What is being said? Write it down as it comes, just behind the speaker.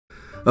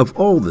Of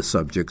all the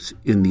subjects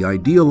in the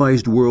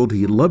idealized world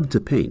he loved to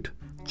paint,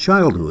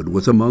 childhood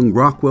was among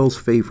Rockwell's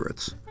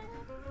favorites.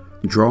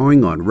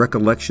 Drawing on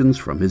recollections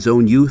from his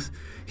own youth,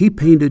 he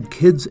painted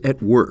kids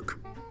at work,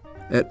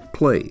 at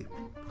play,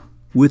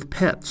 with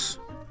pets,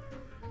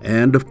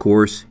 and, of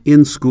course,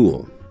 in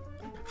school.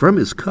 From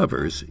his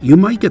covers, you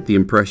might get the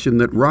impression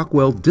that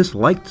Rockwell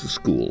disliked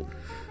school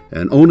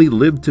and only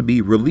lived to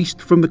be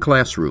released from the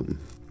classroom.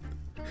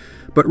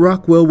 But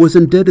Rockwell was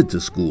indebted to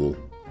school,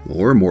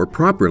 or more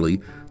properly,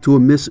 to a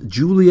Miss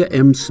Julia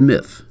M.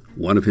 Smith,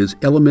 one of his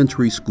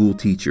elementary school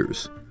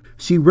teachers.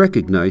 She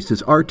recognized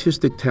his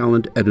artistic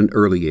talent at an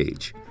early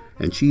age,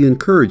 and she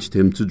encouraged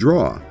him to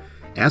draw,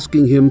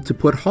 asking him to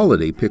put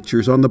holiday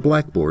pictures on the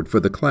blackboard for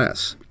the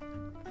class.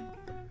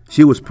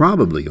 She was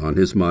probably on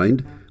his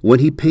mind when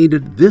he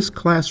painted this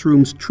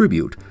classroom's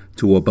tribute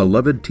to a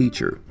beloved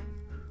teacher.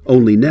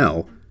 Only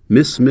now,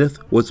 Miss Smith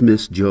was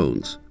Miss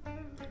Jones.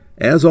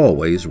 As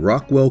always,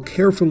 Rockwell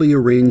carefully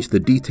arranged the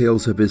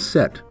details of his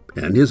set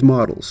and his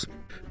models.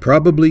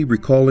 Probably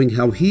recalling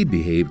how he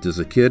behaved as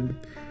a kid,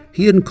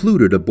 he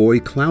included a boy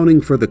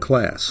clowning for the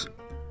class,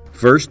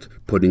 first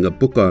putting a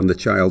book on the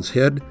child's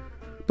head,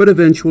 but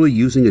eventually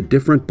using a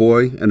different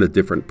boy and a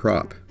different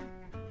prop.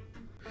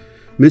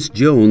 Miss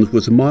Jones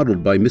was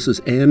modeled by Mrs.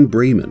 Anne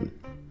Brayman.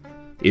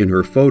 In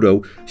her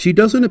photo, she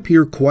doesn't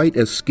appear quite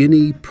as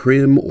skinny,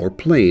 prim, or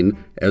plain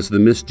as the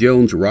Miss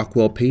Jones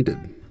Rockwell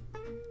painted.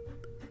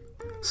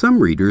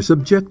 Some readers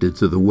objected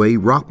to the way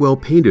Rockwell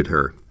painted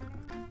her.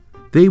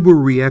 They were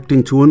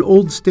reacting to an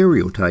old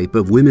stereotype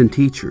of women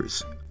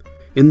teachers.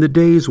 In the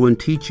days when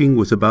teaching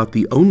was about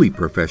the only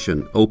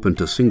profession open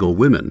to single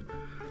women,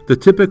 the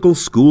typical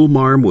school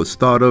marm was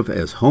thought of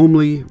as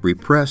homely,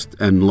 repressed,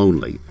 and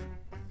lonely,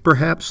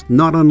 perhaps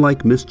not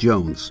unlike Miss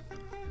Jones.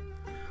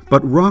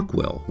 But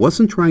Rockwell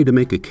wasn't trying to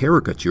make a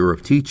caricature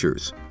of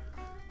teachers.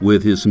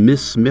 With his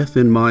Miss Smith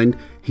in mind,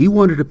 he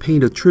wanted to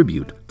paint a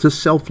tribute to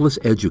selfless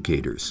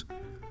educators.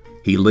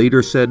 He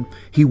later said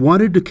he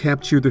wanted to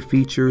capture the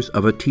features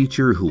of a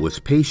teacher who was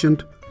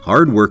patient,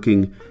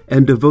 hardworking,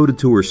 and devoted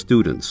to her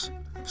students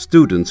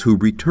who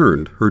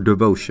returned her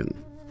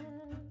devotion.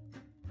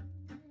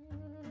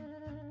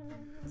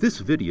 This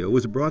video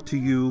is brought to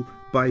you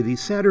by the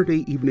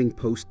Saturday Evening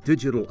Post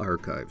Digital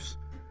Archives.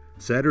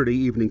 Saturday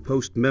Evening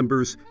Post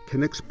members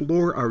can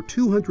explore our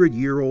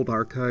 200-year-old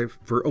archive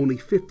for only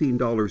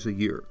 $15 a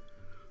year.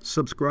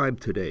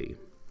 Subscribe today.